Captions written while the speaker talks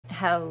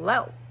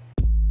Hello.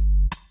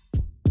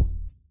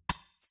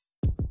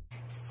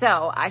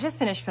 So I just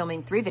finished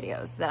filming 3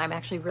 videos that I'm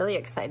actually really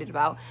excited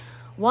about.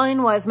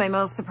 One was my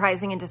most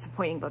surprising and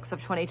disappointing books of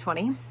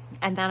 2020.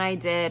 And then I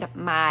did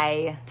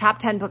my top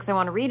 10 books I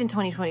want to read in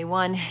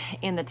 2021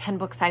 and the 10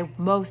 books I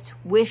most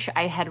wish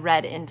I had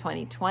read in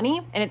 2020.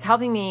 And it's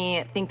helping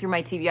me think through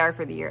my TBR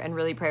for the year and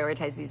really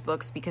prioritize these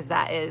books, because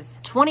that is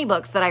 20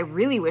 books that I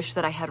really wish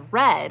that I had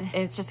read.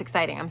 And it's just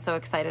exciting. I'm so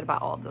excited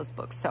about all of those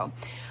books. So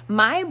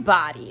my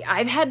body,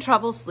 I've had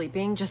trouble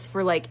sleeping just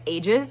for like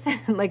ages,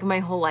 like my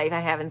whole life I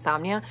have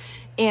insomnia.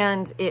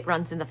 And it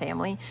runs in the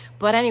family.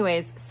 But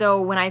anyways,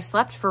 so when I've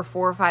slept for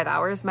 4 or 5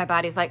 hours, my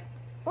body's like,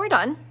 we're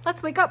done.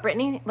 Let's wake up,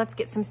 Brittany. Let's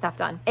get some stuff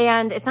done.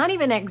 And it's not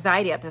even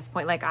anxiety at this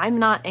point. Like, I'm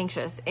not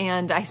anxious,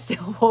 and I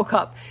still woke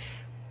up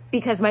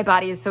because my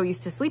body is so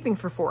used to sleeping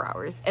for 4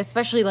 hours,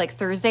 especially like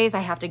Thursdays, I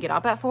have to get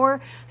up at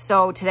 4.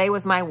 So today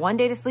was my one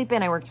day to sleep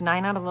in. I worked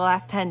 9 out of the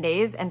last 10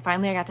 days, and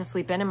finally I got to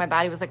sleep in, and my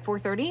body was like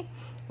 4:30.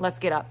 Let's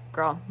get up,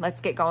 girl.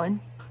 Let's get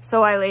going.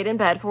 So I laid in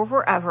bed for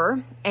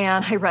forever,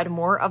 and I read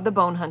more of the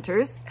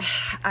Bonehunters.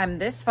 I'm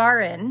this far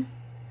in,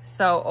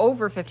 so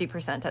over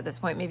 50% at this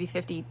point, maybe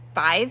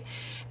 55.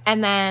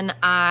 And then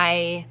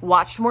I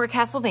watched more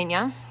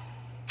Castlevania,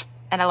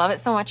 and I love it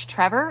so much.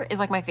 Trevor is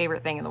like my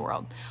favorite thing in the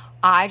world.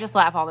 I just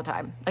laugh all the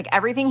time. Like,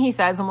 everything he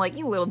says, I'm like,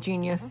 you little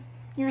genius.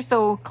 You're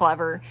so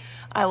clever.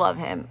 I love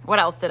him. What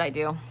else did I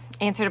do?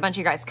 Answered a bunch of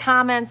you guys'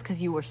 comments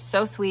because you were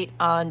so sweet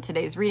on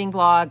today's reading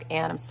vlog,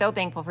 and I'm so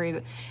thankful for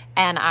you.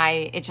 And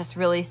it just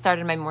really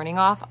started my morning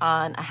off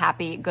on a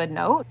happy, good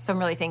note. So I'm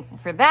really thankful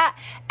for that.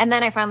 And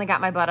then I finally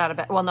got my butt out of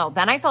bed. Well, no,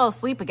 then I fell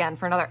asleep again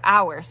for another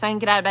hour. So I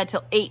didn't get out of bed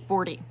till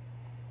 8:40,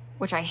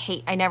 which I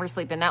hate. I never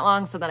sleep in that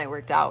long. So then I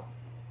worked out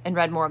and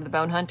read more of the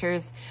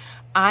Bonehunters.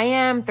 I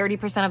am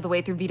 30% of the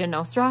way through Vita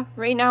Nostra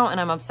right now, and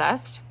I'm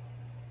obsessed.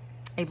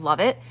 I love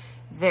it.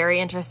 Very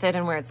interested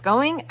in where it's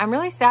going. I'm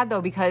really sad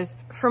though, because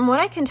from what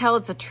I can tell,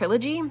 it's a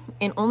trilogy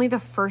and only the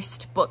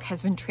first book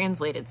has been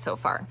translated so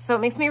far. So it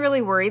makes me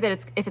really worried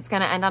that if it's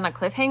going to end on a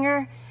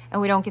cliffhanger and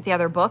we don't get the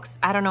other books.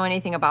 I don't know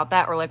anything about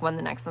that, or like when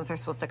the next ones are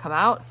supposed to come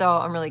out. So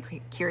I'm really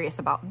curious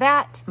about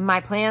that. My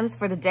plans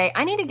for the day,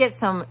 I need to get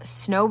some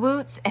snow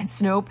boots and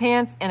snow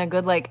pants and a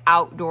good like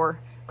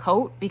outdoor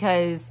coat,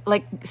 because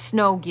like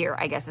snow gear,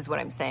 I guess is what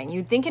I'm saying.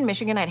 You'd think in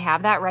Michigan I'd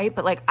have that, right?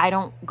 But like I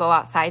don't go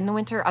outside in the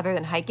winter other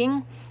than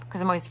hiking, because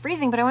I'm always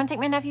freezing, but I want to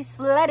take my nephew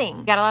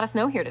sledding. Got a lot of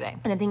snow here today,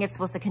 and I think it's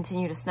supposed to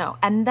continue to snow.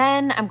 And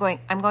then I'm going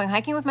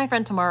hiking with my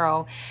friend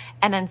tomorrow,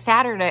 and then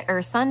Saturday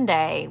or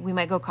Sunday we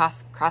might go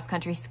cross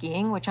country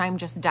skiing, which I'm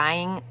just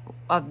dying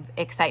of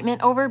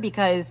excitement over,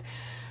 because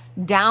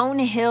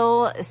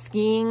downhill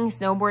skiing,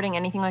 snowboarding,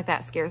 anything like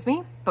that scares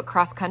me, but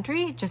cross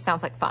country just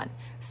sounds like fun.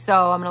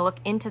 So I'm gonna look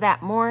into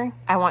that more.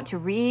 I want to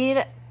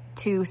read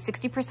to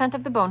 60%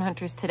 of the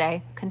Bonehunters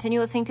today, continue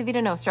listening to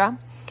Vita Nostra.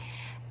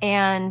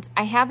 And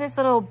I have this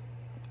little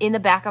in the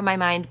back of my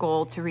mind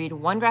goal to read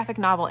 1 graphic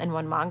novel and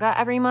 1 manga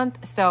every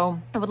month. So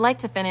I would like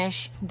to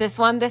finish this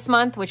one this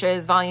month, which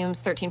is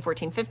volumes 13,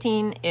 14,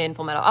 15 in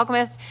Full Metal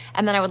Alchemist.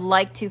 And then I would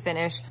like to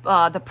finish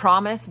The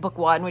Promise, book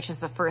 1, which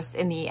is the first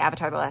in the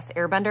Avatar: The Last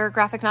Airbender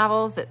graphic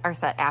novels that are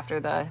set after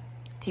the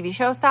TV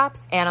show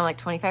stops, and I'm like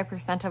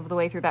 25% of the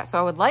way through that. So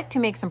I would like to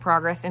make some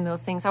progress in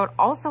those things. I would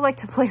also like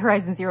to play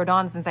Horizon Zero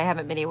Dawn, since I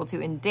haven't been able to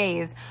in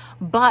days,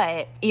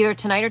 but either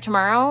tonight or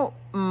tomorrow,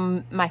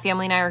 my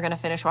family and I are going to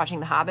finish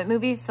watching the Hobbit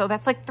movies. So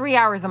that's like 3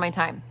 hours of my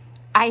time.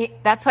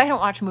 That's why I don't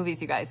watch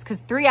movies, you guys, because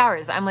 3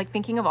 hours, I'm like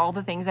thinking of all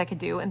the things I could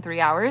do in 3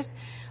 hours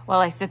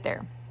while I sit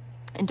there.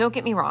 And don't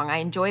get me wrong, I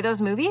enjoy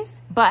those movies,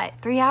 but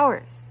 3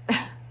 hours.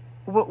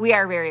 We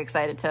are very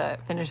excited to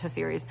finish the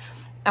series.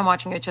 I'm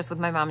watching it just with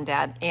my mom and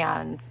dad,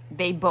 and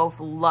they both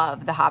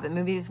love the Hobbit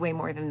movies way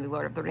more than the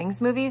Lord of the Rings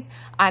movies.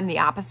 I'm the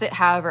opposite.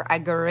 However, I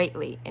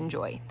greatly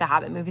enjoy the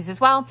Hobbit movies as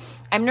well.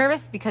 I'm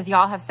nervous because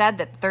y'all have said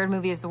that the 3rd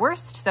movie is the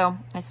worst, so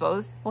I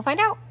suppose we'll find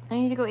out. I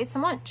need to go eat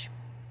some lunch.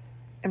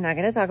 I'm not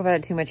going to talk about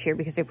it too much here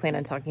because I plan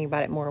on talking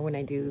about it more when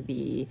I do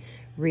the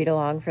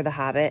read-along for the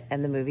Hobbit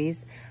and the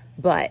movies,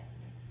 but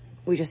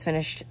we just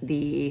finished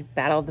the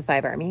Battle of the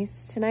Five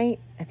Armies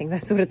tonight. I think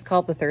that's what it's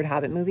called, the 3rd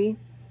Hobbit movie.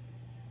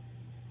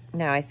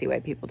 Now I see why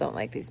people don't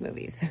like these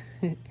movies.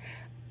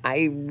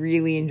 I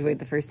really enjoyed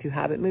the first 2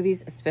 Hobbit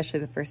movies, especially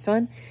the first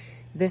one.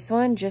 This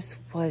one just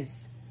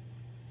was,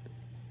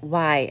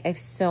 why? I have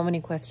so many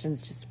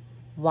questions. Just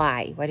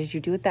why? Why did you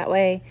do it that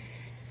way?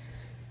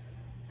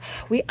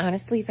 We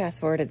honestly fast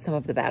forwarded some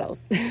of the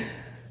battles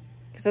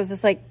because I was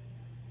just like,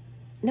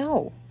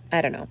 no,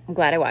 I don't know. I'm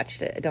glad I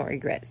watched it. I don't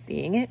regret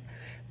seeing it,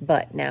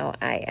 but now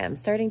I am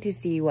starting to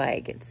see why I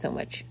get so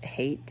much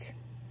hate,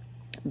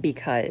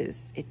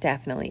 because it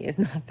definitely is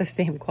not the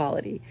same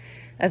quality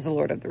as The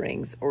Lord of the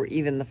Rings or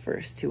even the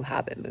first 2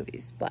 Hobbit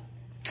movies. But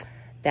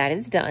that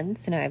is done.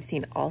 So now I've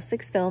seen all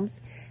 6 films,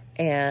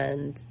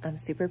 and I'm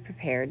super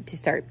prepared to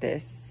start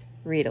this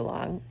read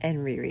along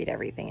and reread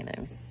everything, and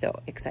I'm so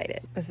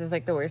excited. This is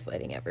like the worst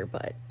lighting ever,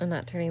 but I'm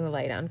not turning the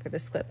light on for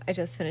this clip. I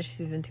just finished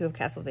season 2 of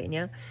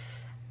Castlevania.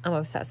 I'm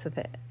obsessed with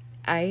it.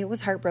 I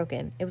was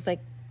heartbroken. It was like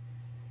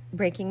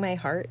breaking my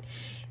heart.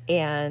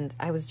 And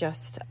I was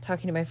just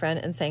talking to my friend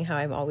and saying how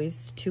I'm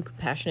always too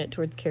compassionate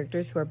towards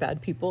characters who are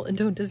bad people and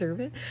don't deserve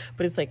it.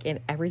 But it's like in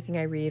everything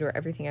I read or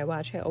everything I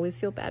watch, I always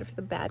feel bad for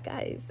the bad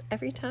guys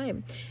every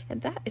time.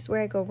 And that is where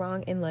I go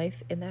wrong in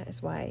life. And that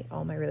is why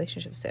all my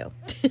relationships fail.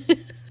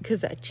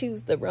 Because I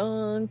choose the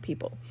wrong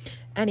people.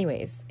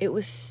 Anyways, it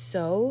was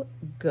so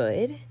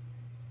good.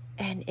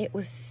 And it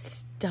was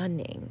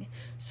stunning.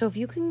 So if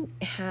you can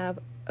have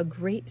a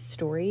great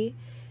story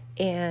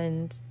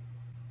and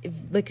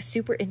like a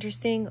super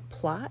interesting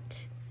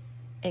plot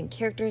and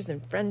characters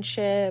and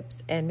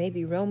friendships and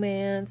maybe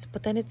romance,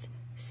 but then it's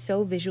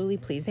so visually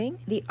pleasing,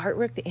 the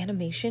artwork, the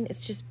animation,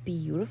 it's just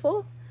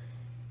beautiful,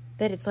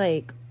 that it's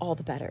like all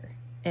the better.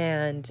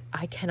 And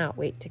I cannot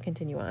wait to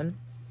continue on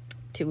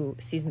to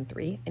season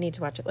 3. I need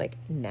to watch it like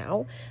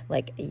now,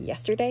 like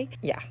yesterday.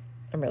 Yeah,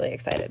 I'm really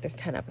excited. There's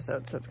 10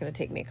 episodes, so it's going to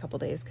take me a couple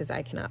days because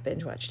I cannot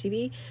binge watch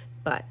TV,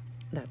 but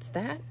that's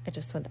that. I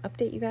just wanted to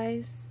update you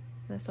guys.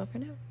 That's all for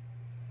now.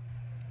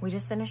 We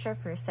just finished our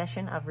first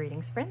session of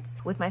reading sprints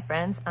with my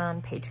friends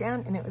on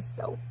Patreon, and it was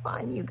so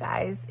fun, you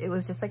guys. It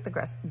was just like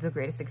the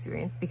greatest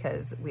experience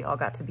because we all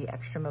got to be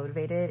extra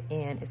motivated,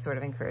 and it sort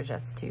of encouraged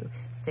us to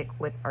stick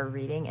with our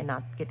reading and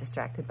not get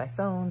distracted by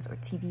phones or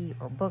TV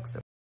or books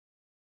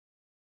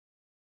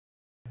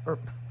or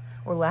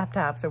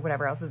laptops or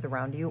whatever else is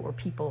around you, or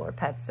people or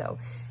pets. So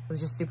it was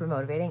just super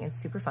motivating and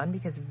super fun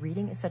because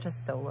reading is such a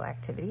solo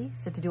activity.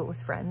 So to do it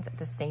with friends at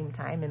the same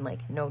time and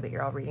like know that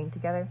you're all reading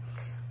together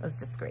was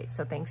just great.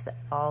 So thanks to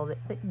all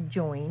that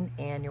joined,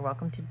 and you're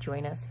welcome to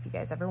join us if you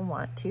guys ever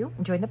want to.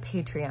 Join the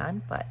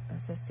Patreon, but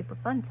it's just super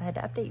fun. So I had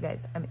to update you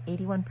guys. I'm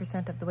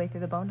 81% of the way through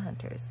the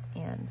Bonehunters,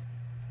 and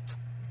it's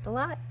a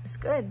lot. It's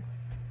good,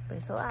 but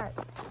it's a lot.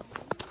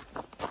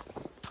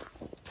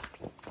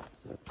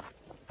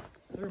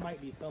 There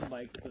might be some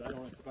bikes, but I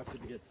don't expect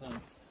it to be a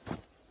ton.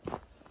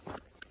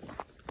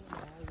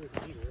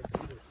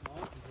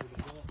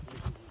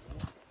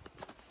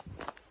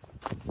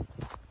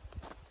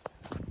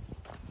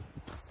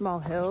 Small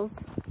hills.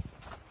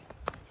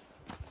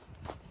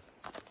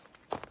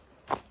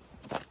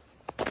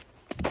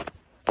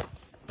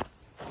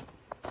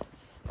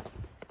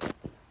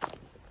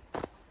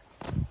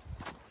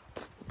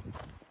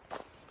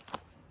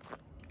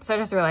 So I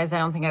just realized I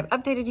don't think I've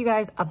updated you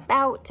guys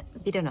about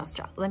Vita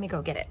Nostra. Let me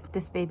go get it.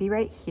 This baby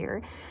right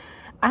here.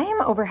 I am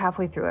over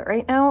halfway through it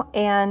right now,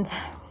 and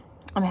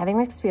I'm having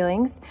mixed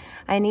feelings.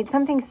 I need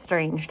something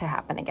strange to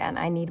happen again.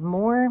 I need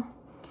more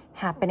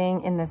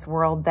happening in this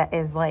world that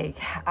is like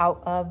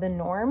out of the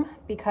norm,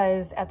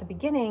 because at the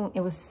beginning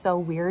it was so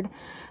weird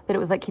that it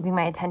was like keeping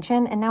my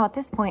attention, and now at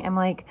this point I'm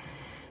like,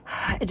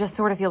 it just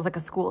sort of feels like a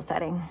school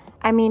setting.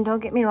 I mean, don't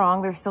get me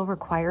wrong, they're still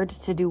required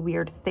to do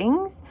weird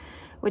things,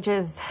 which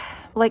is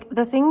like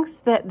the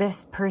things that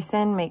this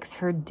person makes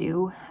her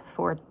do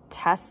for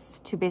tests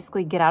to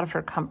basically get out of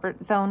her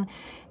comfort zone.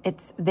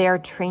 They're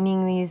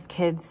training these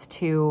kids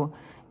to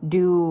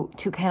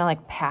kind of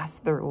like pass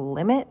their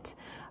limit,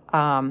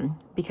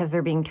 because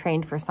they're being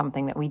trained for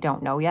something that we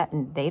don't know yet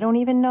and they don't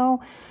even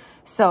know.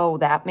 So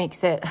that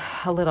makes it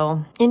a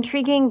little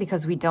intriguing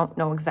because we don't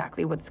know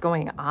exactly what's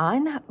going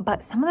on,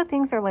 but some of the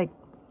things are like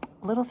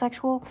a little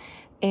sexual.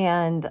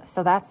 And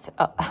so that's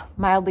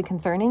mildly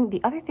concerning.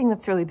 The other thing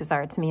that's really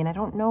bizarre to me, and I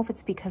don't know if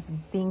it's because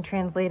of being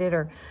translated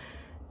or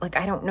like,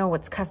 I don't know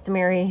what's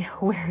customary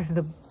where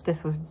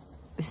this was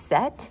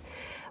set,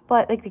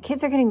 but like the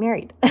kids are getting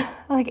married,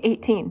 like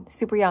 18,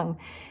 super young,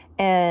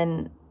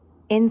 and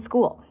in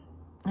school.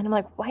 And I'm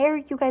like, why are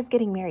you guys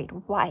getting married?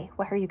 Why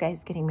are you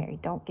guys getting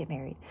married? Don't get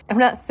married. I'm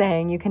not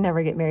saying you can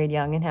never get married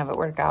young and have it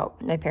work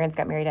out. My parents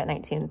got married at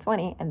 19 and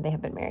 20, and they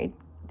have been married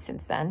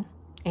since then.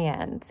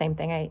 And same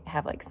thing, I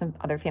have like some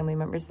other family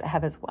members that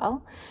have as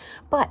well.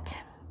 But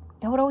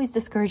I would always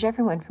discourage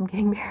everyone from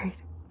getting married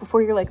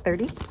before you're like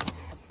 30.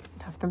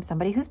 Talk from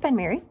somebody who's been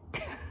married.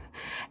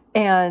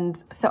 And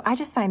so I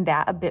just find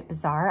that a bit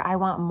bizarre. I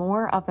want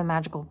more of the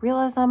magical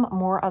realism,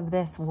 more of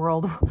this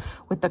world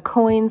with the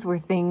coins where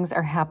things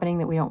are happening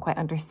that we don't quite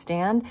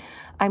understand.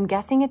 I'm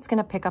guessing it's going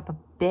to pick up a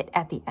bit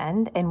at the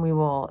end, and we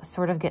will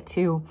sort of get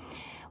to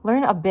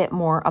learn a bit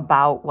more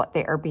about what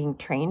they are being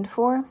trained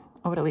for.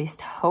 I would at least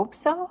hope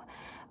so.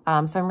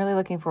 So I'm really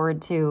looking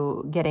forward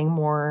to getting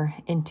more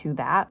into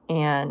that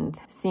and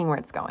seeing where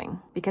it's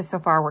going, because so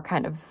far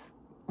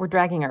we're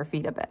dragging our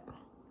feet a bit.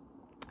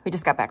 We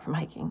just got back from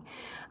hiking.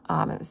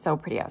 It was so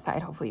pretty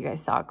outside. Hopefully you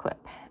guys saw a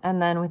clip. And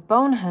then with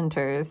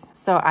Bonehunters,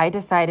 so I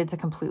decided to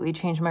completely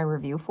change my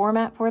review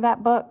format for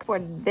that book for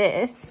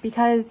this,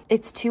 because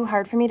it's too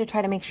hard for me to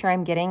try to make sure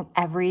I'm getting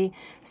every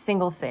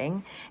single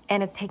thing,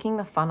 and it's taking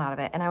the fun out of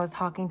it. And I was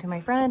talking to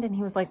my friend, and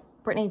he was like,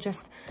 Brittany,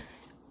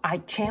 I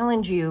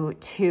challenge you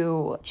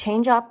to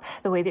change up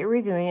the way that you're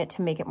reviewing it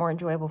to make it more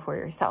enjoyable for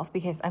yourself,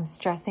 because I'm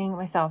stressing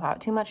myself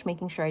out too much,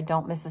 making sure I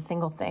don't miss a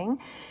single thing.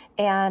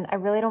 And I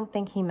really don't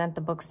think he meant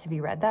the books to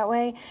be read that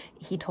way.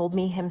 He told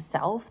me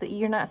himself that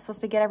you're not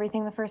supposed to get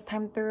everything the first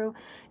time through.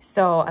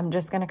 So I'm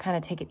just going to kind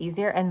of take it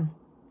easier. And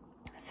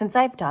since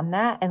I've done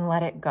that and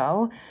let it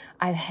go,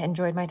 I've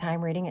enjoyed my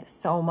time reading it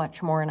so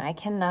much more, and I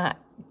cannot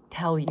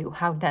tell you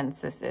how dense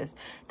this is.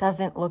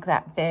 Doesn't look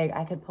that big.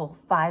 I could pull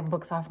 5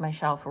 books off my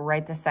shelf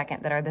right this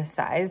second that are this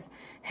size,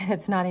 and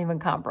it's not even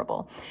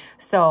comparable.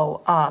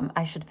 So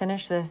I should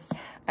finish this.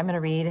 I'm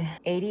gonna read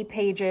 80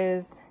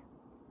 pages.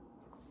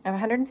 I have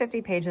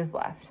 150 pages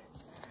left.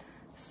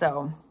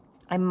 So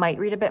I might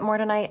read a bit more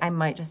tonight. I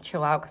might just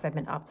chill out because I've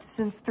been up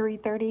since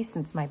 3:30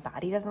 since my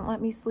body doesn't let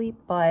me sleep,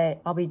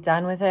 but I'll be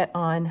done with it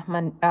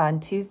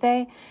on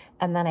Tuesday,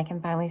 and then I can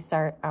finally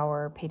start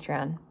our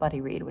Patreon buddy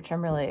read, which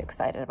I'm really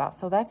excited about.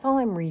 So that's all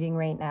I'm reading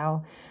right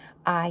now.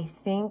 I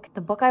think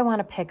the book I want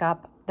to pick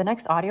up, the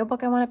next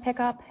audiobook I want to pick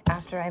up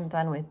after I'm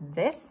done with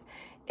this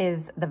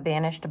is The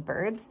Vanished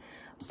Birds,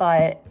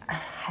 but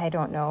I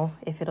don't know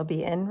if it'll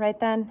be in right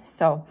then.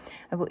 So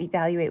I will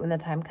evaluate when the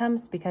time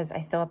comes because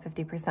I still have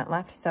 50%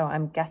 left. So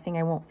I'm guessing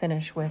I won't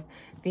finish with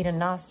Vita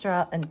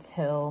Nostra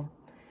until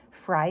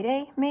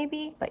Friday,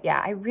 maybe. But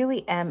yeah, I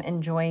really am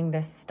enjoying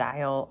this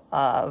style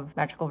of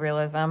magical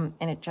realism,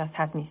 and it just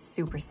has me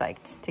super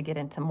psyched to get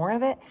into more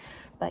of it.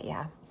 But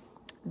yeah,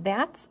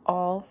 that's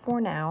all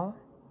for now.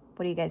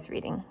 What are you guys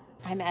reading?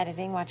 I'm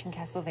editing, watching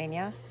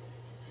Castlevania.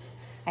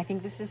 I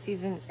think this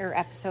is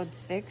episode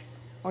 6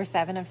 or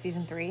 7 of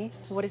season 3.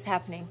 What is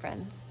happening,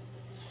 friends?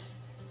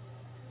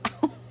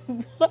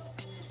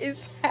 What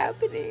is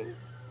happening?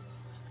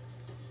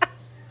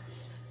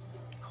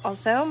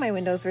 Also, my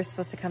windows were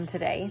supposed to come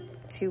today,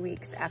 2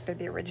 weeks after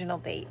the original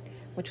date,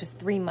 which was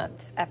 3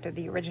 months after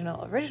the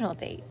original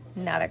date.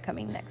 Now they're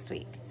coming next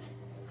week.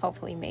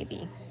 Hopefully,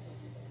 maybe.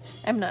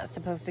 I'm not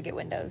supposed to get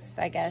windows,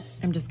 I guess.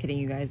 I'm just kidding,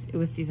 you guys. It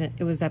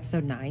was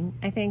episode 9,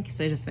 I think.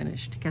 So I just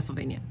finished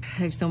Castlevania.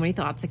 I have so many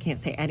thoughts. I can't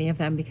say any of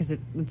them because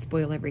it would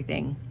spoil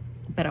everything.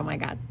 But oh my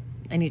God,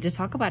 I need to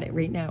talk about it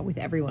right now with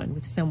everyone,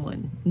 with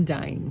someone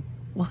dying.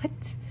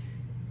 What?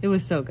 It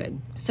was so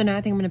good. So now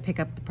I think I'm going to pick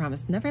up The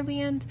Promised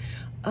Neverland.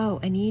 Oh,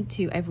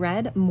 I've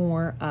read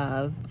more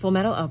of Full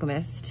Metal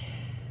Alchemist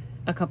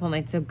a couple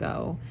nights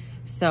ago.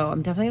 So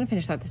I'm definitely going to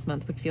finish that this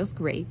month, which feels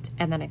great.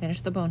 And then I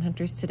finished The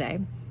Bonehunters today.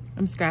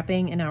 I'm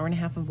scrapping an hour and a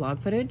half of vlog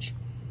footage.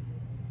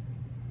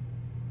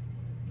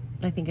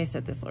 I think I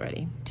said this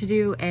already. To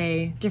do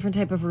a different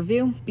type of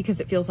review because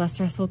it feels less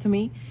stressful to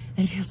me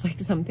and it feels like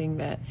something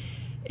that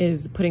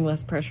is putting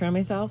less pressure on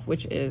myself,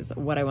 which is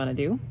what I want to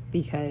do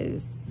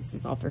because this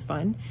is all for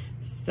fun.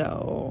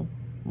 So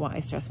why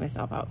stress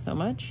myself out so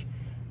much?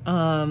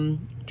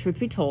 Truth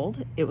be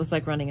told, it was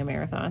like running a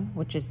marathon,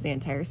 which is the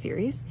entire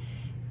series.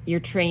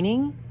 Your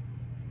training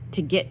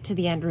to get to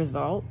the end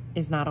result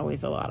is not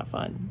always a lot of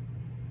fun.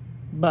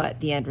 But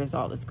the end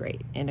result is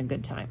great and a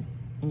good time,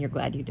 and you're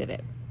glad you did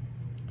it.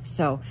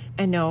 So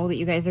I know that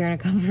you guys are going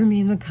to come for me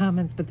in the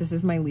comments, but this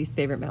is my least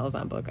favorite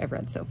Malazan book I've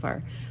read so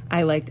far.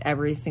 I liked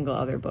every single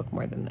other book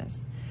more than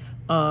this.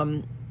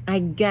 I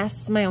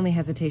guess my only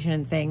hesitation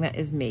in saying that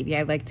is maybe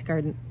I liked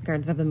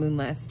Gardens of the Moon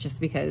less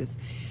just because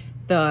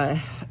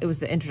it was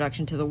the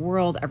introduction to the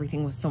world.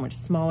 Everything was so much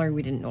smaller.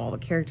 We didn't know all the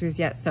characters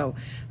yet. So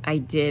I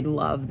did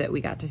love that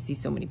we got to see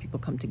so many people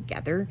come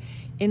together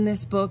in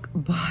this book,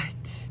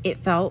 but it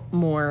felt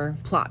more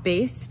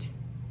plot-based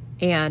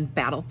and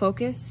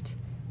battle-focused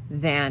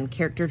than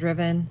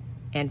character-driven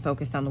and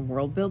focused on the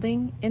world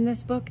building in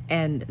this book.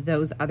 And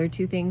those other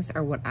two things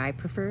are what I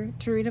prefer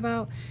to read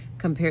about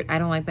I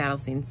don't like battle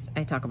scenes.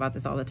 I talk about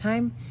this all the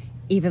time,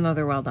 even though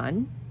they're well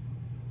done.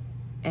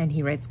 And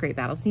he writes great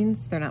battle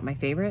scenes. They're not my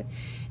favorite.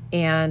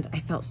 And I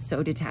felt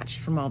so detached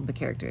from all of the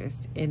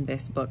characters in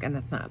this book, and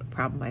that's not a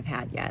problem I've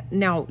had yet.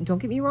 Now, don't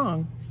get me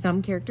wrong.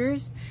 Some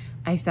characters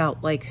I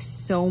felt like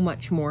so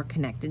much more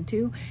connected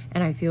to,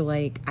 and I feel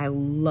like I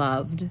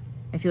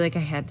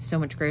had so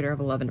much greater of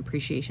a love and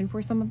appreciation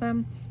for some of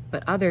them.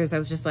 But others, I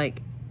was just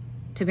like,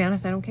 to be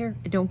honest, I don't care.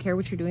 I don't care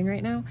what you're doing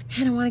right now.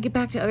 And I want to get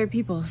back to other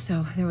people.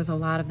 So there was a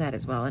lot of that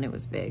as well, and it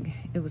was big.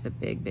 It was a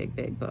big, big,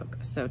 big book.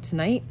 So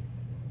tonight,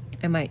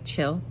 I might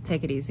chill,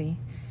 take it easy,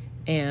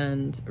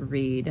 and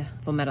read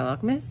Full Metal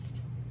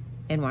Alchemist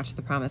and watch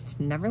The Promised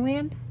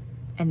Neverland.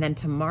 And then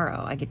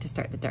tomorrow I get to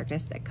start The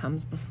Darkness That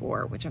Comes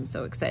Before, which I'm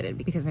so excited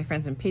because my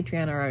friends on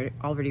Patreon are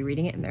already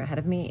reading it and they're ahead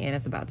of me, and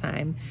it's about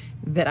time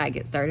that I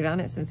get started on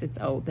it since it's,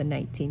 the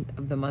 19th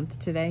of the month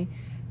today.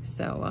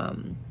 So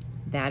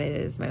that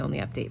is my only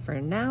update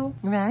for now.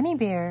 Ronnie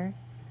Bear,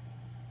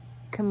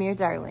 come here,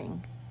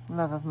 darling,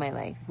 love of my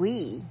life.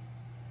 We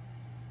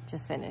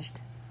just finished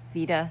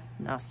Vita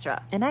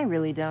Nostra, and I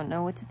really don't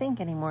know what to think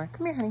anymore.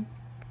 Come here, honey.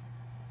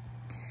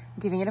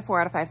 I'm giving it a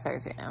 4 out of 5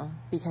 stars right now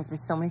because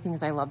there's so many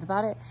things I loved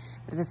about it,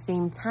 but at the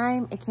same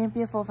time, it can't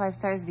be a full 5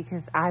 stars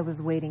because I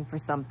was waiting for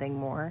something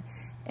more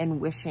and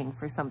wishing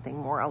for something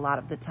more a lot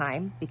of the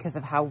time because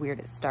of how weird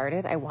it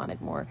started. I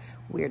wanted more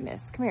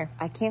weirdness. Come here.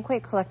 I can't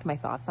quite collect my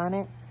thoughts on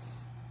it.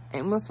 I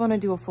almost want to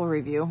do a full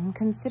review. I'm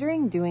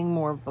considering doing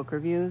more book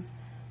reviews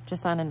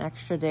just on an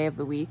extra day of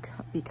the week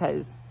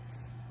because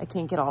I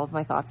can't get all of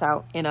my thoughts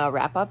out in a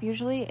wrap-up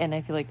usually, and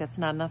I feel like that's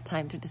not enough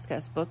time to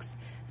discuss books,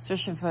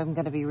 especially if I'm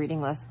going to be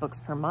reading less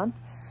books per month.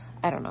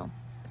 I don't know.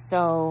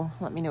 So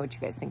let me know what you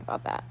guys think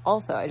about that.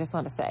 Also, I just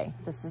want to say,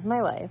 this is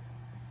my life.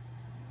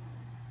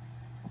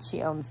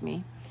 She owns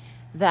me.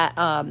 that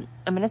I'm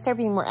going to start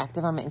being more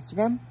active on my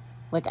Instagram,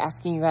 like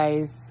asking you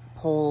guys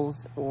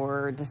polls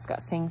or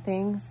discussing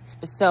things.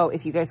 So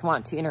if you guys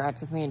want to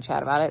interact with me and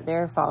chat about it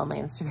there, follow my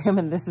Instagram.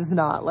 And this is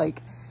not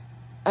like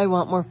I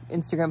want more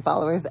Instagram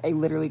followers. I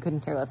literally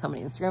couldn't care less how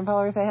many Instagram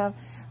followers I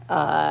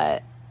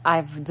have.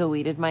 I've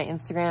deleted my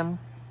Instagram.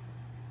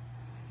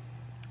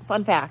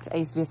 Fun fact, I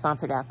used to be a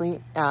sponsored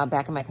athlete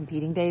back in my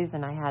competing days,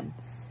 and I had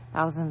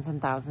thousands and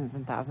thousands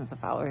and thousands of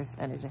followers,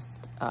 and it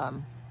just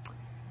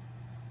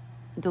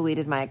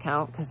deleted my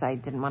account because I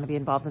didn't want to be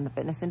involved in the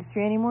fitness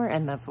industry anymore,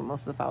 and that's what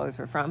most of the followers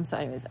were from. So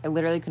anyways, I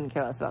literally couldn't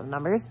care less about the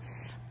numbers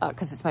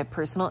because it's my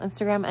personal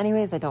Instagram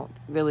anyways. I don't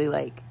really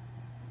like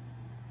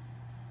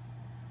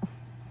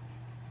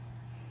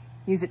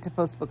use it to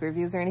post book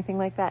reviews or anything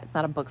like that. It's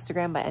not a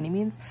bookstagram by any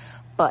means,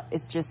 but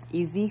it's just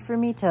easy for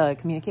me to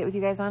communicate with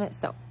you guys on it.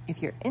 So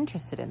if you're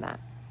interested in that,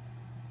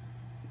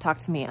 talk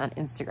to me on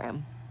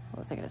Instagram. What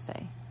was I going to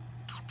say?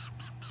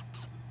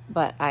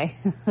 But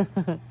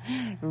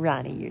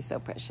Ronnie, you're so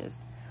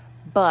precious.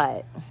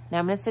 But now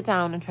I'm going to sit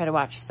down and try to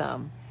watch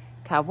some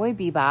Cowboy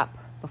Bebop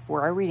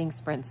before our reading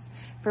sprints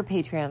for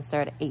Patreon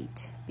start at 8,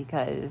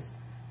 because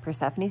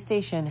Persephone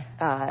Station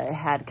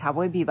had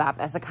Cowboy Bebop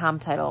as a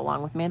comm title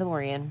along with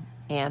Mandalorian,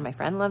 and my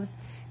friend loves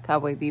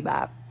Cowboy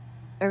Bebop.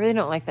 I really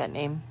don't like that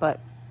name, but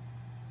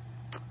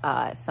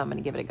so I'm going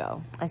to give it a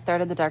go. I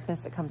started The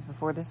Darkness That Comes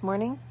Before this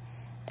morning,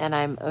 and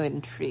I'm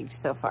intrigued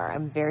so far.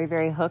 I'm very,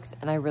 very hooked,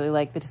 and I really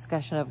like the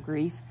discussion of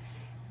grief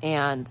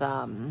and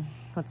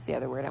what's the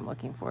other word I'm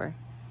looking for?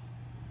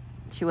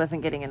 She was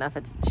not getting enough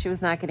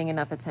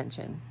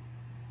attention.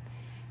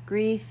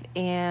 Grief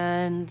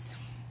and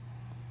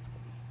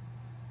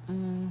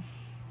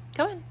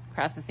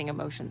processing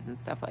emotions and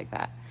stuff like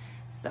that.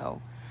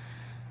 So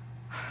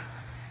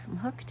I'm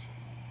hooked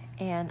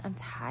and I'm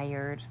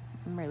tired.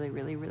 I'm really,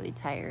 really, really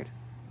tired.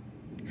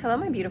 Hello,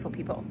 my beautiful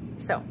people.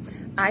 So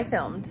I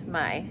filmed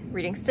my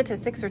reading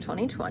statistics for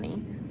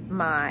 2020,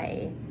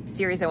 my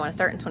series I want to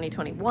start in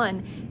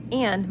 2021,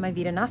 and my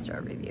Vita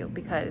Nostra review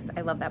because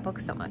I love that book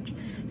so much.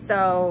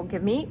 So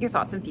give me your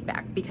thoughts and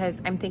feedback, because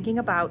I'm thinking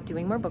about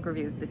doing more book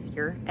reviews this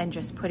year and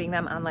just putting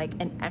them on like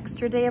an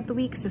extra day of the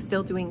week. So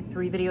still doing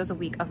 3 videos a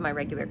week of my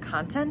regular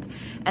content,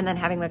 and then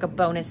having like a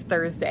bonus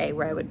Thursday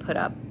where I would put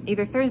up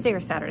either Thursday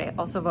or Saturday,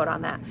 also vote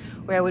on that,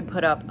 where I would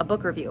put up a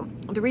book review.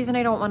 The reason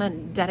I don't want to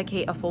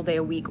dedicate a full day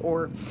a week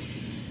or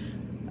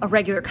a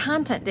regular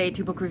content day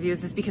to book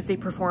reviews is because they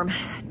perform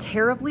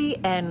terribly,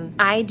 and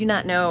I do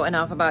not know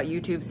enough about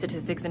YouTube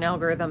statistics and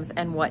algorithms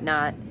and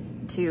whatnot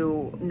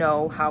to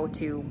know how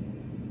to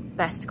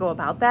best go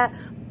about that.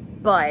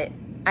 But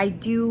I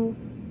do,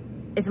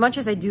 as much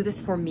as I do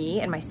this for me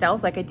and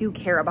myself, like I do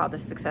care about the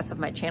success of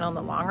my channel in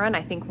the long run.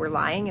 I think we're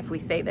lying if we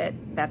say that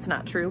that's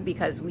not true,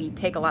 because we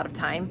take a lot of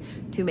time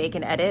to make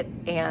and edit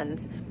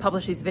and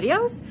publish these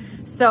videos.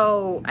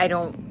 So I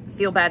don't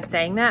feel bad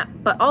saying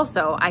that, but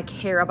also I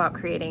care about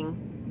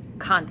creating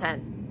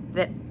content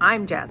that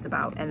I'm jazzed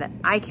about and that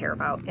I care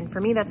about. And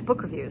for me, that's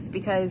book reviews,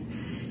 because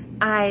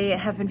I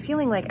have been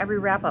feeling like every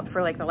wrap up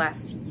for like the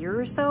last year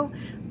or so,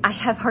 I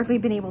have hardly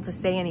been able to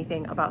say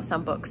anything about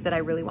some books that I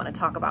really want to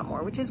talk about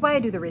more, which is why I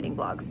do the reading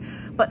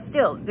vlogs. But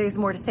still, there's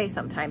more to say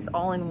sometimes,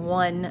 all in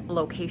one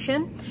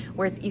location,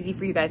 where it's easy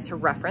for you guys to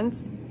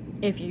reference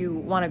if you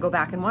want to go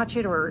back and watch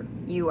it, or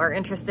you are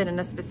interested in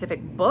a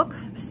specific book.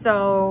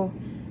 So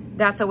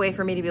that's a way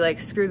for me to be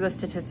like, screw the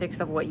statistics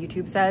of what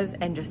YouTube says,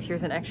 and just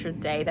here's an extra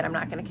day that I'm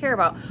not going to care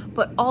about.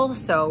 But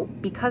also,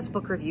 because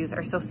book reviews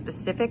are so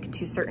specific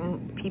to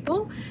certain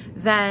people,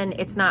 then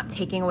it's not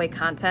taking away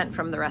content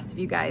from the rest of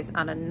you guys.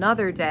 On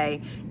another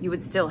day, you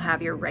would still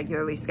have your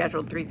regularly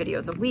scheduled 3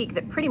 videos a week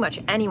that pretty much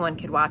anyone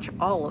could watch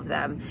all of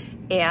them,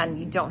 and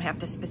you don't have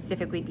to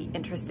specifically be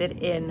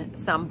interested in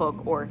some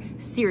book or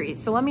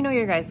series. So let me know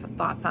your guys'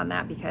 thoughts on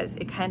that, because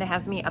it kind of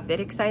has me a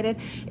bit excited.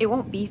 It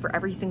won't be for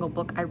every single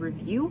book I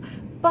review,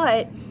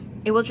 but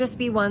it will just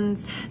be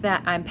ones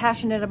that I'm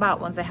passionate about,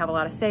 ones I have a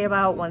lot to say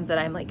about, ones that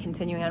I'm like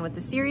continuing on with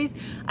the series.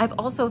 I've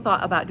also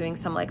thought about doing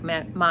some like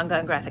manga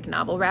and graphic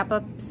novel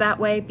wrap-ups that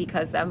way,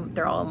 because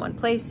they're all in one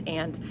place,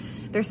 and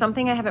there's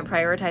something I haven't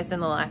prioritized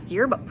in the last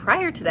year, but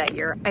prior to that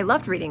year, I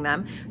loved reading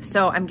them.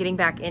 So I'm getting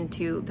back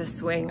into the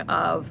swing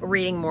of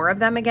reading more of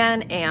them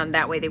again, and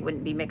that way they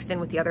wouldn't be mixed in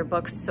with the other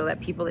books, so that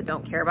people that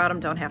don't care about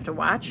them don't have to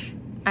watch.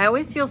 I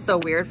always feel so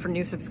weird for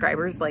new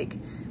subscribers, like,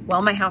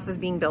 while my house is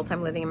being built,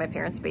 I'm living in my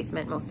parents'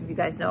 basement. Most of you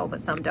guys know,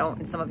 but some don't,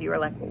 and some of you are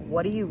like, well,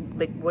 what do you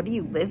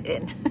live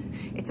in?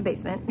 It's a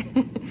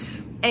basement.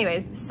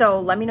 Anyways,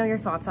 so let me know your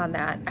thoughts on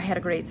that. I had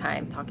a great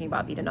time talking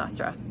about Vita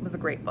Nostra. It was a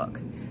great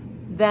book.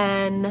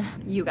 Then,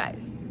 you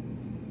guys,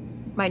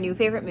 my new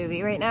favorite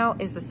movie right now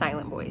is The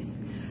Silent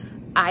Voice.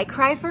 I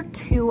cried for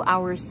 2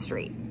 hours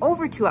straight,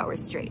 over 2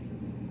 hours straight.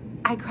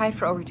 I cried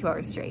for over 2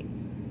 hours straight.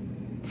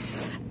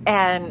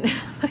 And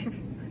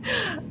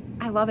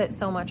I love it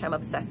so much. I'm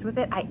obsessed with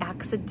it. I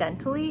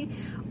accidentally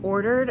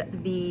ordered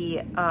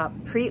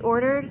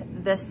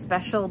pre-ordered the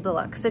special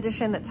deluxe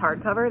edition that's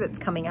hardcover that's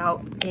coming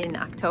out in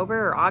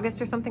October or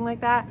August or something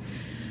like that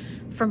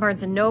from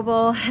Barnes &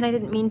 Noble. And I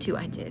didn't mean to.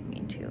 I did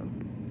mean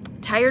to.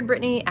 Tired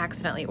Brittany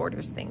accidentally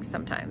orders things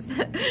sometimes.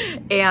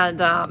 And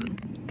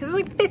because it's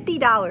like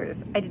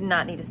 $50. I did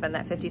not need to spend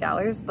that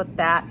 $50, but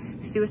that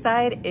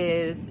suicide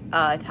is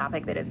a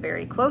topic that is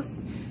very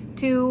close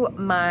to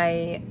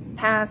my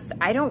past.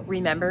 I don't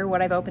remember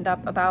what I've opened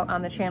up about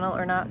on the channel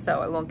or not,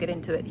 so I won't get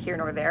into it here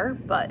nor there,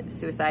 but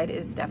suicide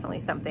is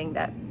definitely something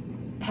that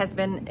has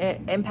been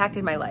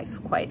impacted my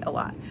life quite a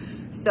lot.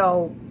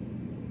 So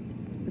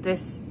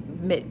this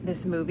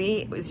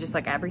movie was just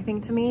like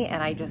everything to me,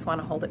 and I just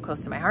want to hold it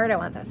close to my heart. I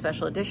want that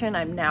special edition.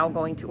 I'm now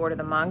going to order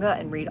the manga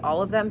and read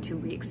all of them to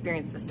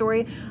re-experience the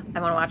story. I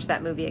want to watch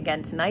that movie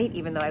again tonight,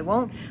 even though I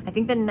won't. I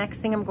think the next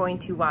thing I'm going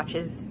to watch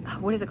is,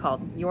 what is it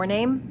called? Your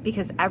Name?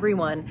 Because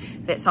everyone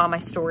that saw my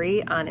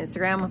story on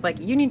Instagram was like,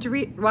 you need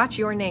to watch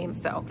Your Name.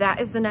 So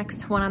that is the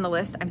next one on the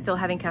list. I'm still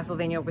having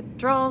Castlevania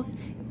withdrawals,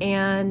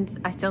 and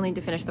I still need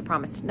to finish The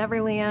Promised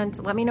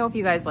Neverland. Let me know if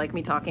you guys like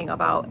me talking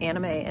about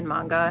anime and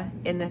manga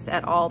in this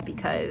at all,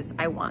 because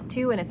I want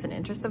to, and it's an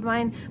interest of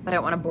mine, but I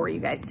don't want to bore you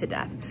guys to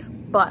death.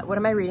 But what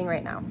am I reading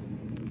right now?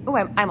 Oh,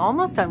 I'm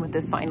almost done with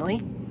this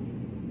finally.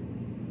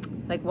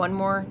 Like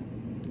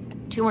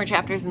two more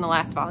chapters in the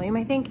last volume,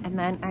 I think, and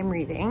then I'm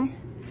reading.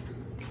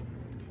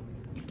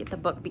 Get the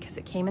book because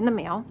it came in the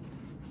mail,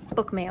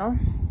 book mail.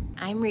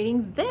 I'm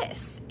reading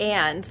this,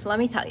 and let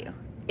me tell you,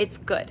 it's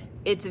good.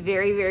 It's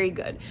very, very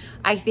good.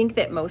 I think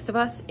that most of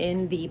us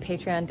in the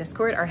Patreon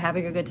Discord are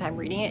having a good time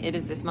reading it. It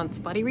is this month's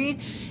buddy read.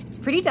 It's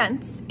pretty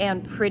dense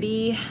and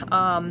pretty,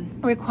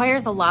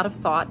 requires a lot of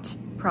thought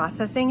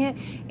processing it,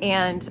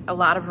 and a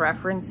lot of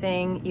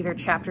referencing either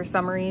chapter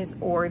summaries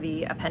or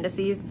the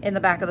appendices in the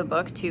back of the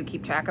book to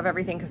keep track of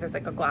everything, because there's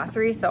like a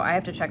glossary. So I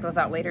have to check those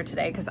out later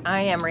today, because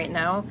I am right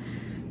now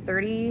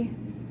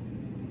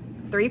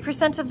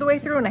 33% of the way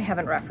through, and I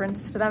haven't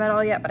referenced them at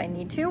all yet, but I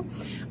need to.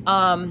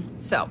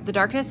 So The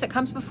Darkness That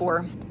Comes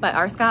Before by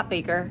R. Scott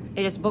Baker.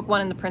 It is book one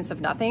in the Prince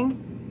of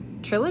Nothing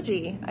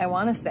trilogy, I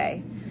want to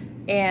say.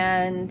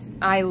 And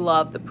I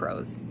love the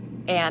prose,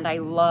 and I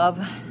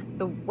love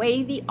the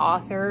way the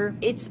author,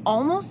 it's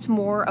almost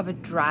more of a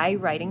dry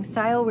writing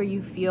style where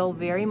you feel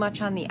very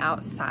much on the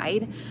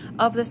outside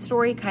of the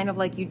story, kind of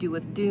like you do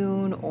with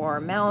Dune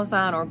or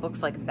Malazan or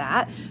books like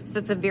that. So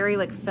it's a very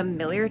like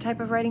familiar type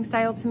of writing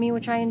style to me,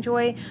 which I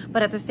enjoy.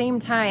 But at the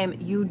same time,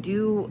 you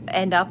do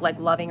end up like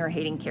loving or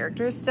hating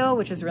characters still,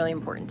 which is really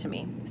important to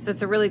me. So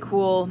it's a really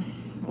cool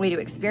way to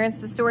experience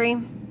the story.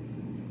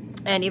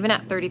 And even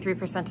at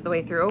 33% of the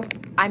way through,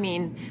 I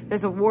mean,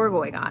 there's a war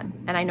going on,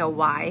 and I know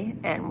why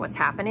and what's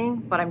happening,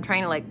 but I'm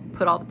trying to like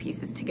put all the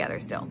pieces together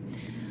still.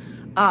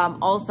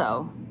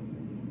 Also,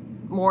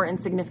 more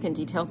insignificant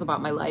details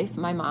about my life.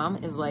 My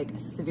mom is like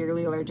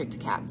severely allergic to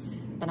cats,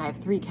 and I have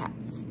 3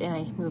 cats, and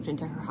I moved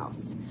into her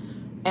house.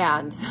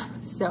 And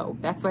so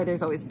that's why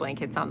there's always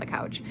blankets on the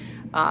couch,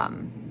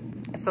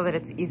 so that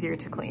it's easier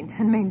to clean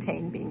and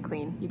maintain being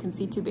clean. You can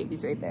see 2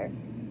 babies right there.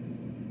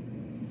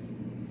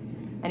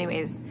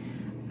 Anyways,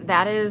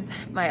 that is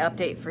my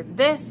update for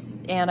this,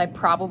 and I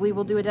probably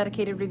will do a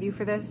dedicated review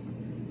for this.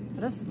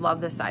 I just love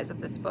the size of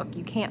this book.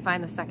 You can't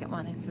find the second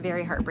one. It's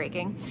very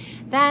heartbreaking.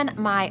 Then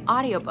my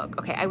audiobook.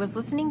 Okay, I was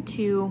listening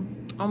to,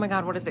 oh my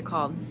God, what is it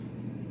called?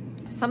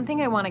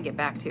 Something I want to get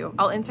back to.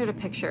 I'll insert a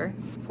picture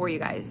for you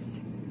guys.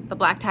 The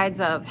Black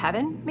Tides of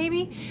Heaven,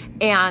 maybe?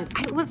 And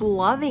I was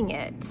loving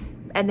it.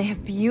 And they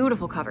have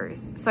beautiful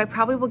covers. So I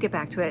probably will get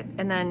back to it.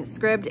 And then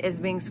Scribd is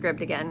being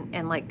Scribd again,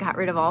 and like got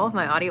rid of all of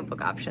my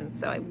audiobook options.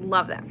 So I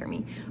love that for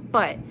me.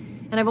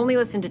 And I've only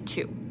listened to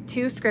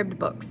two Scribd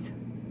books,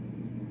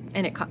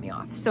 and it cut me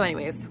off. So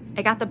anyways,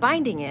 I got the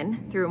binding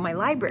in through my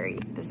library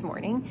this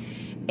morning,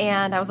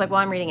 and I was like, well,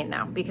 I'm reading it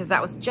now, because that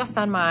was just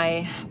on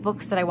my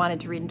books that I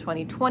wanted to read in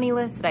 2020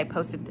 list that I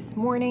posted this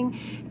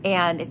morning.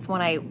 And it's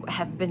one I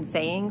have been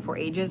saying for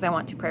ages I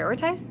want to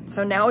prioritize.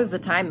 So now is the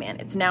time, man.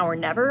 It's now or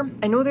never.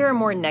 I know there are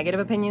more negative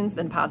opinions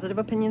than positive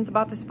opinions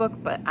about this book,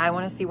 but I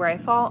want to see where I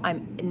fall.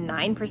 I'm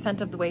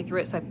 9% of the way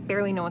through it, so I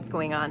barely know what's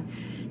going on.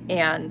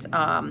 And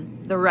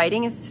the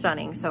writing is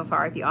stunning so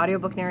far. The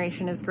audiobook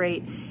narration is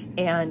great,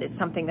 and it's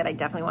something that I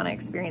definitely want to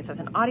experience as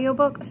an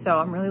audiobook. So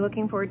I'm really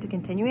looking forward to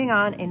continuing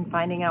on and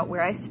finding out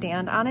where I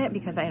stand on it,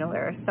 because I know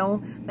there are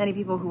so many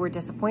people who were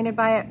disappointed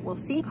by it. We'll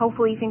see.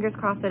 Hopefully, fingers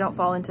crossed, I don't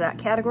fall into that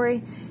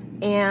category.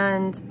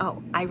 And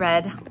oh, I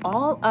read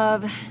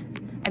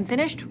I'm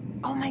finished.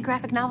 Oh, my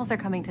graphic novels are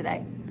coming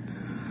today.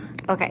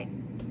 Okay.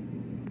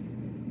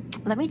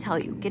 Let me tell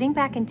you, getting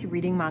back into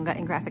reading manga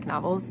and graphic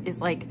novels is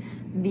like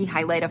the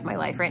highlight of my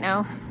life right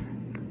now.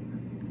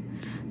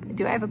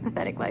 Do I have a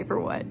pathetic life or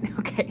what?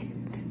 Okay.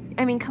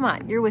 I mean, come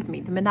on, you're with me.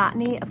 The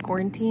monotony of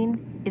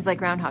quarantine is like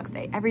Groundhog's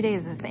Day. Every day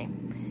is the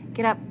same.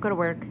 Get up, go to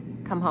work,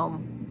 come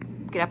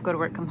home. Get up, go to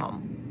work, come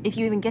home. If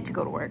you even get to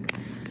go to work.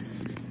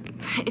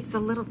 It's the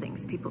little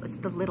things, people. It's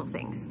the little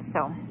things.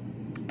 So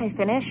I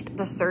finished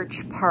The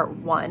Search Part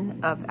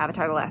 1 of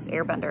Avatar: The Last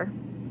Airbender.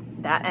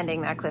 That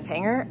ending, that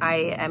cliffhanger.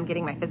 I am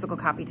getting my physical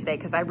copy today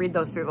because I read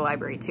those through the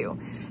library too.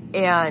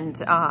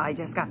 And I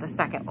just got the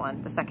second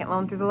one, the second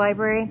loan through the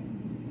library.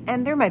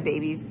 And they're my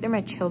babies. They're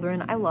my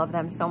children. I love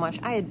them so much.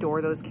 I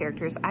adore those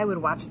characters. I would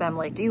watch them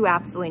like do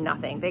absolutely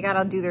nothing. They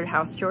gotta do their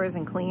house chores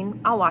and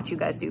clean. I'll watch you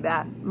guys do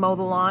that. Mow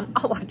the lawn.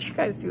 I'll watch you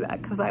guys do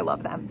that because I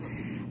love them.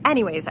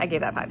 Anyways, I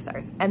gave that 5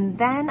 stars. And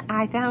then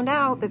I found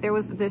out that there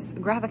was this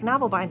graphic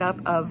novel bind up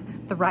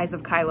of The Rise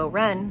of Kylo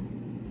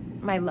Ren.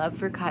 My love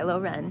for Kylo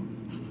Ren.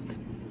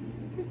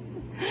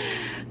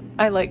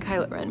 I like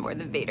Kylo Ren more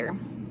than Vader.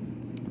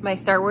 My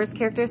Star Wars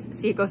characters,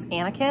 see, it goes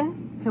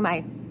Anakin, whom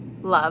I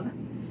love,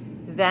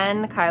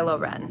 then Kylo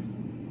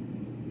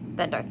Ren,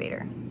 then Darth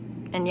Vader.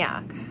 And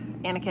yeah,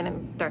 Anakin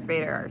and Darth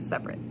Vader are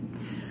separate.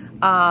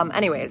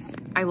 Anyways,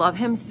 I love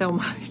him so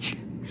much.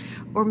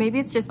 Or maybe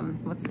it's just,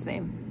 what's his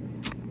name?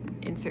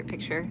 Insert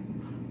picture.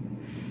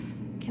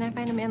 Can I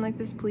find a man like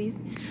this, please?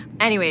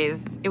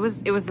 Anyways, it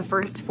was the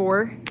first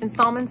 4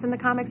 installments in the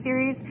comic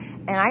series,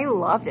 and I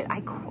loved it. I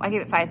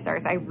gave it 5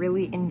 stars. I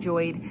really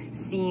enjoyed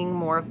seeing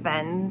more of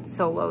Ben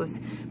Solo's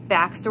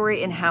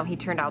backstory and how he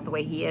turned out the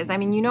way he is. I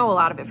mean, you know a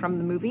lot of it from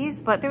the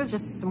movies, but there was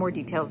just some more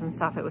details and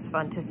stuff. It was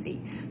fun to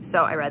see.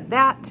 So I read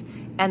that,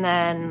 and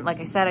then, like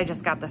I said, I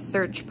just got The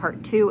Search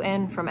Part 2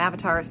 in from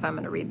Avatar, so I'm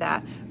gonna read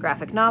that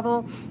graphic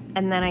novel,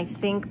 and then I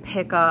think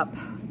pick up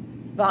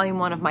Volume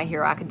 1 of My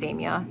Hero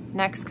Academia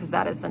next, because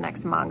that is the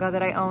next manga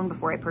that I own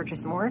before I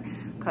purchase more,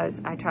 because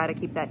I try to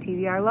keep that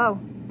TBR low.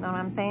 Know what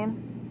I'm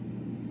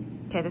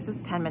saying? Okay, this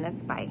is 10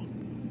 minutes. Bye.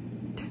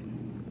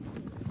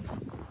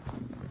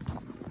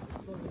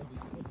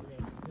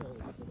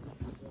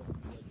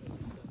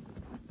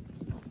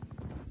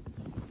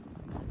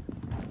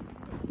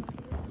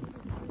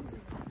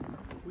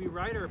 We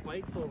ride our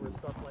bikes over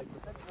stuff like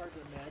this. That's hard to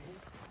imagine.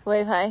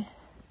 Wave hi.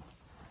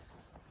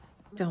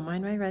 Don't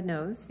mind my red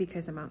nose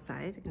because I'm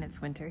outside and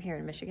it's winter here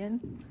in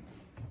Michigan.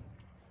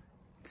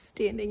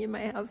 Standing in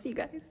my house, you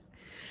guys.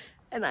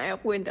 And I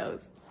have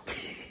windows.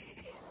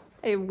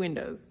 I have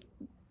windows.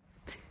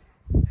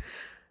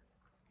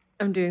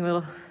 I'm doing a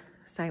little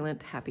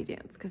silent happy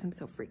dance because I'm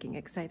so freaking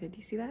excited. Do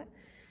you see that?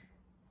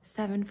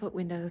 7-foot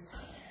windows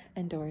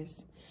and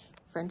doors.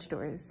 French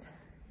doors.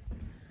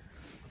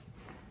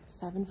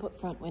 7-foot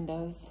front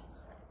windows.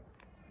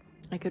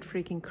 I could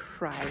freaking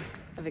cry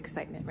of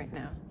excitement right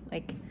now.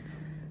 Like,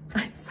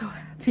 I'm so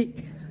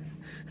happy.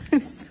 I'm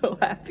so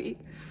happy.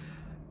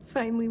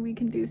 Finally, we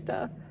can do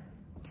stuff.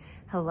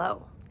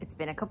 Hello. It's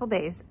been a couple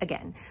days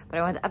again, but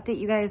I wanted to update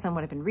you guys on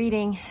what I've been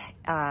reading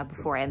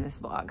before I end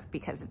this vlog,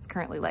 because it's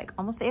currently like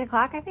almost 8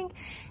 o'clock, I think,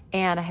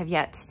 and I have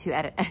yet to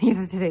edit any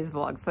of today's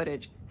vlog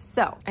footage.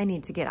 So I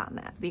need to get on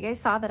that. So you guys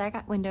saw that I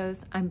got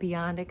windows. I'm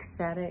beyond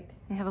ecstatic.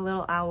 I have a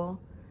little owl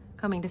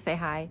coming to say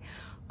hi.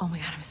 Oh my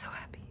God, I'm so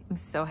happy. I'm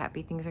so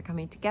happy things are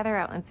coming together.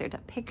 I'll insert a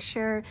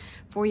picture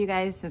for you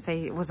guys since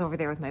I was over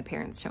there with my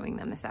parents showing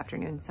them this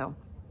afternoon. So,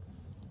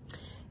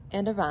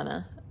 and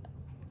Ivana,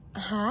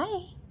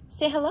 hi,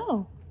 say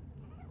hello.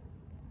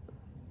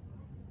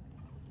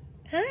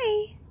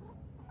 Hi.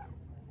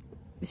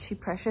 Is she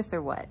precious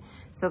or what?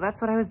 So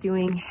that's what I was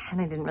doing, and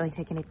I didn't really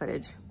take any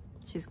footage.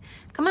 She's,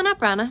 come on up,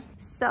 Rana.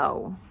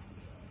 So,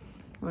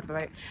 what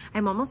have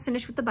I'm almost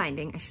finished with the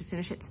binding. I should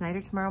finish it tonight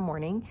or tomorrow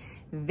morning.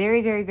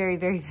 Very, very, very,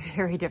 very,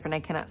 very different. I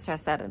cannot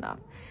stress that enough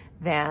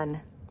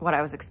than what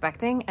I was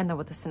expecting and then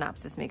what the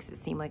synopsis makes it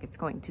seem like it's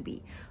going to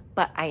be.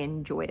 But I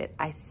enjoyed it.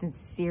 I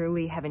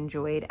sincerely have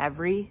enjoyed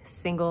every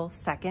single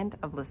second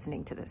of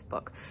listening to this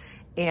book.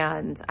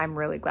 And I'm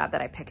really glad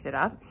that I picked it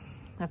up.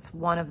 That's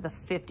one of the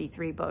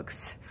 53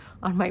 books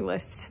on my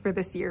list for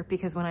this year,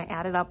 because when I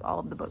added up all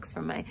of the books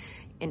from my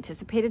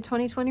anticipated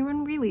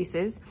 2021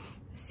 releases,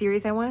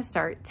 series I want to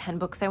start, 10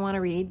 books I want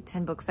to read,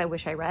 10 books I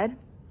wish I read,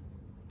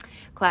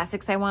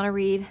 classics I want to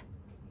read.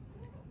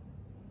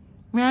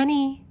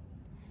 Ronnie,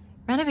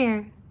 Run a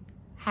Bear,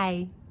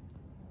 hi.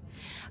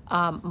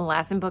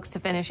 Molassin books to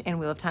finish and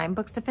Wheel of Time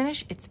books to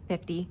finish. It's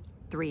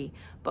 53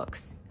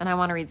 books, and I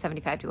want to read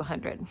 75 to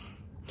 100.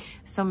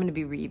 So I'm going to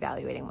be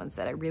reevaluating ones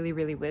that I really,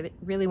 really,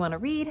 really want to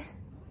read.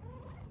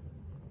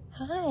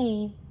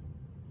 Hi.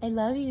 I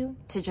love you.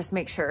 To just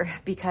make sure,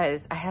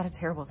 because I had a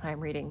terrible time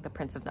reading The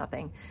Prince of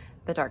Nothing,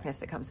 The Darkness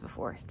That Comes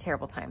Before.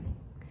 Terrible time.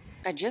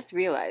 I just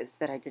realized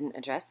that I didn't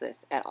address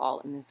this at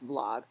all in this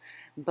vlog,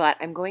 but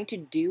I'm going to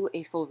do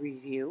a full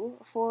review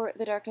for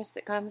The Darkness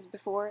That Comes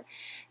Before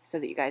so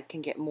that you guys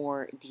can get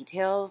more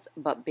details.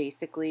 But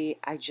basically,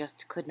 I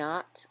just could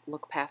not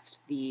look past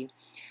the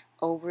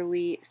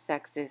overly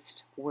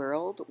sexist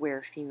world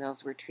where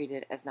females were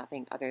treated as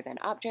nothing other than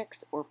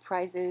objects or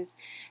prizes,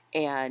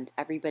 and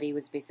everybody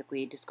was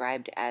basically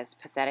described as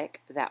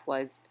pathetic that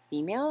was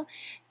female.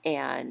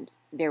 And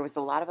there was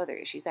a lot of other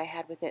issues I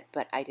had with it,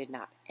 but I did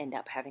not end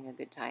up having a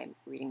good time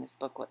reading this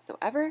book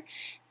whatsoever,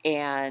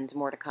 and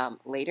more to come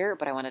later.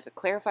 But I wanted to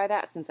clarify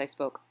that since I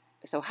spoke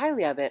so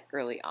highly of it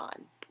early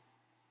on.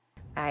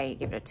 I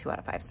give it a 2 out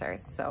of 5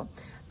 stars. So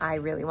I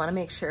really want to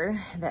make sure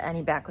that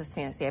any backlist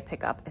fantasy I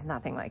pick up is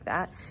nothing like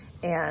that.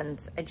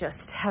 And I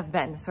just have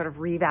been sort of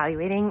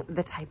reevaluating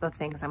the type of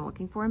things I'm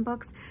looking for in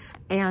books,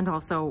 and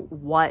also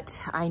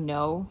what I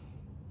know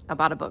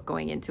about a book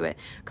going into it,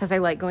 because I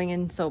like going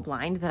in so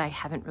blind that I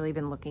haven't really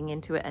been looking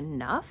into it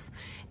enough,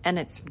 and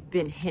it's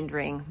been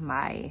hindering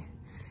my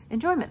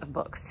enjoyment of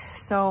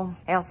books. So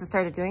I also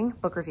started doing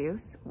book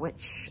reviews,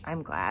 which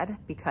I'm glad,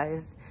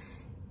 because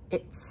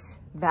it's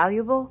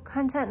valuable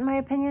content in my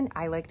opinion.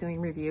 I like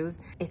doing reviews.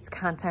 It's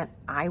content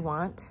I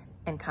want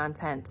and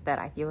content that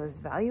I feel is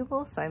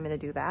valuable, so I'm gonna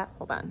do that.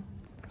 Hold on.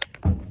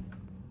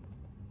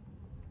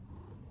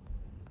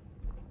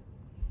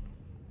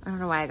 I don't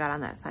know why I got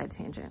on that side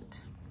tangent.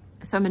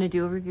 So I'm gonna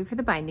do a review for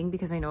The Binding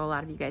because I know a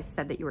lot of you guys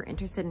said that you were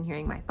interested in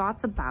hearing my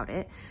thoughts about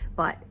it.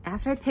 But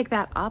after I pick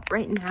that up,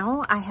 right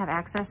now I have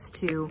access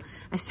to,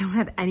 I still don't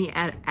have any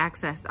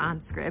access on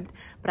Scribd,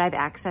 but I have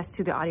access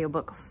to the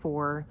audiobook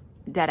for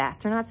Dead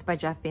Astronauts by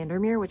Jeff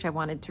Vandermeer, which I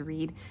wanted to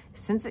read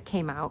since it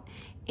came out,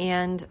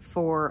 and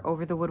for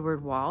Over the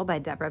Woodward Wall by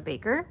Deborah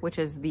Baker, which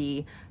is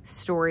the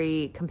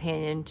story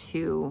companion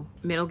to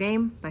Middle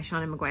Game by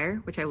Seanan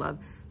McGuire, which I love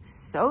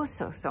so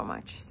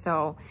much.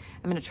 So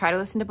I'm going to try to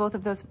listen to both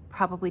of those,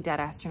 probably Dead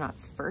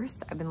Astronauts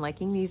first. I've been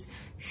liking these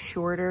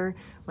shorter,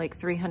 like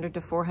 300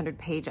 to 400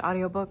 page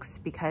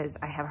audiobooks because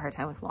I have a hard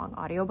time with long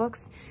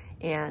audiobooks,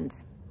 and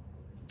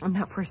I'm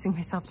not forcing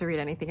myself to read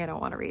anything I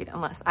don't want to read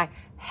unless I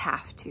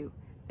have to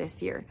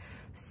this year.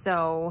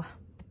 So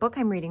the book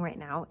I'm reading right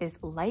now is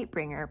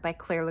Lightbringer by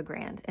Claire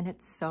Legrand, and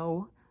it's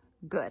so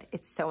good.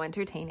 It's so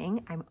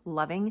entertaining. I'm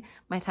loving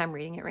my time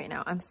reading it right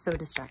now. I'm so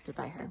distracted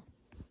by her.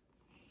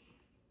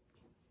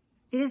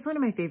 It is one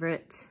of my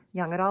favorite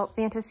young adult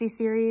fantasy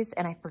series,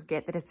 and I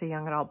forget that it's a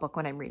young adult book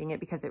when I'm reading it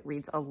because it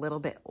reads a little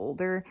bit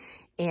older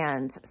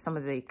and some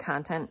of the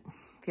content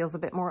feels a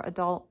bit more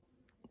adult.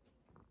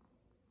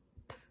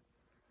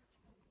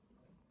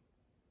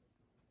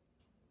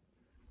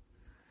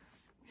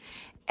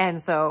 And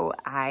so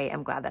I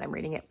am glad that I'm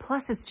reading it.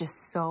 Plus, it's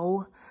just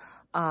so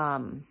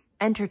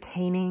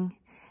entertaining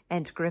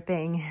and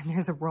gripping.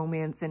 There's a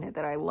romance in it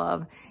that I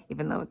love,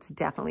 even though it's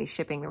definitely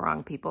shipping the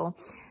wrong people.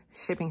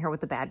 Shipping her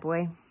with the bad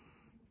boy.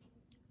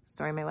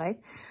 Story of my life.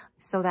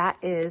 So that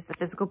is the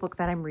physical book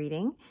that I'm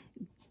reading.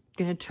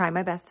 Gonna try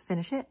my best to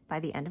finish it by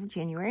the end of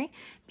January,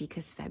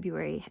 because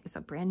February is a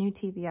brand new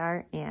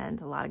TBR and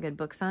a lot of good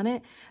books on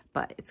it,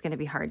 but it's gonna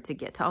be hard to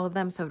get to all of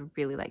them. So I would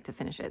really like to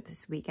finish it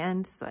this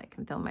weekend so I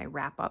can film my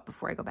wrap up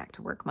before I go back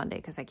to work Monday,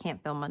 because I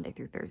can't film Monday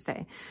through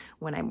Thursday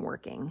when I'm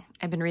working.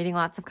 I've been reading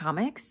lots of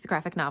comics,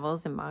 graphic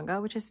novels, and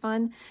manga, which is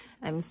fun.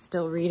 I'm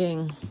still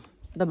reading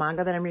the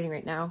manga that I'm reading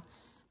right now,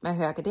 My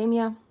Hero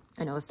Academia.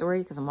 I know the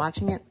story because I'm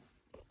watching it,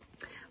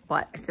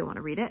 but I still want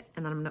to read it.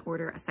 And then I'm going to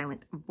order A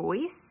Silent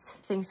Voice.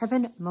 Things have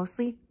been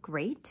mostly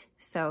great,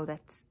 so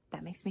that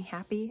makes me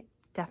happy.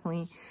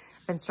 Definitely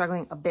been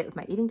struggling a bit with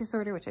my eating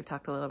disorder, which I've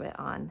talked a little bit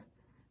on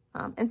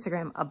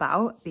Instagram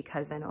about,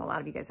 because I know a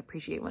lot of you guys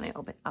appreciate when I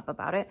open up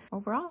about it.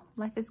 Overall,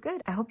 life is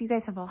good. I hope you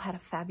guys have all had a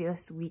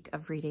fabulous week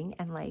of reading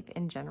and life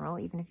in general,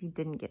 even if you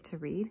didn't get to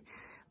read.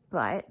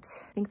 But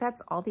I think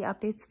that's all the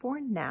updates for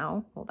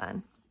now. Hold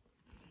on.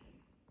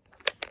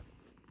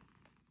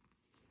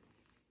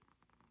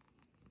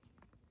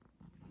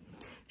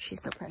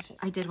 She's so precious.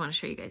 I did want to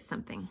show you guys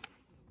something.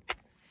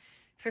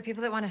 For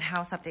people that wanted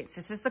house updates,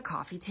 this is the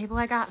coffee table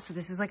I got. So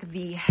this is like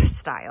the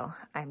style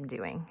I'm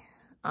doing.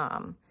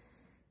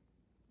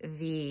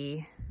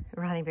 The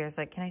Ronnie Bear's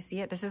like, can I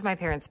see it? This is my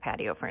parents'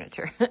 patio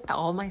furniture.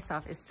 All my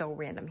stuff is so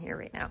random here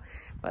right now,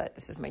 but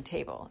this is my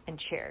table and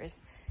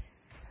chairs.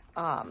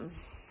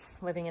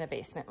 Living in a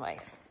basement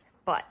life.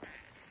 But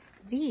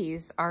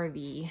these are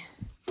the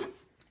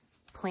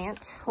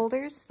plant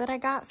holders that I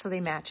got, so they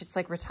match. It's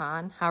like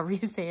rattan, however you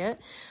say it,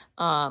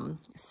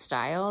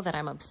 style that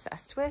I'm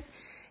obsessed with.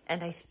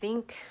 And I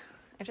think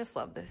I just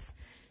love this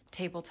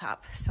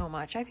tabletop so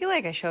much. I feel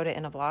like I showed it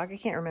in a vlog, I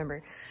can't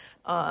remember.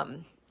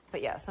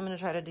 But yes, I'm gonna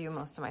try to do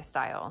most of my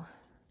style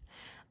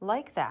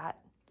like that,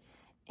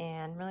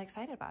 and I'm really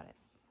excited about it.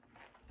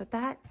 But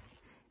that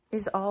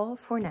is all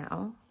for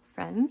now,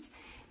 friends,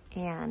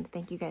 and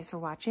thank you guys for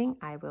watching.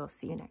 I will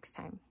see you next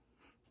time.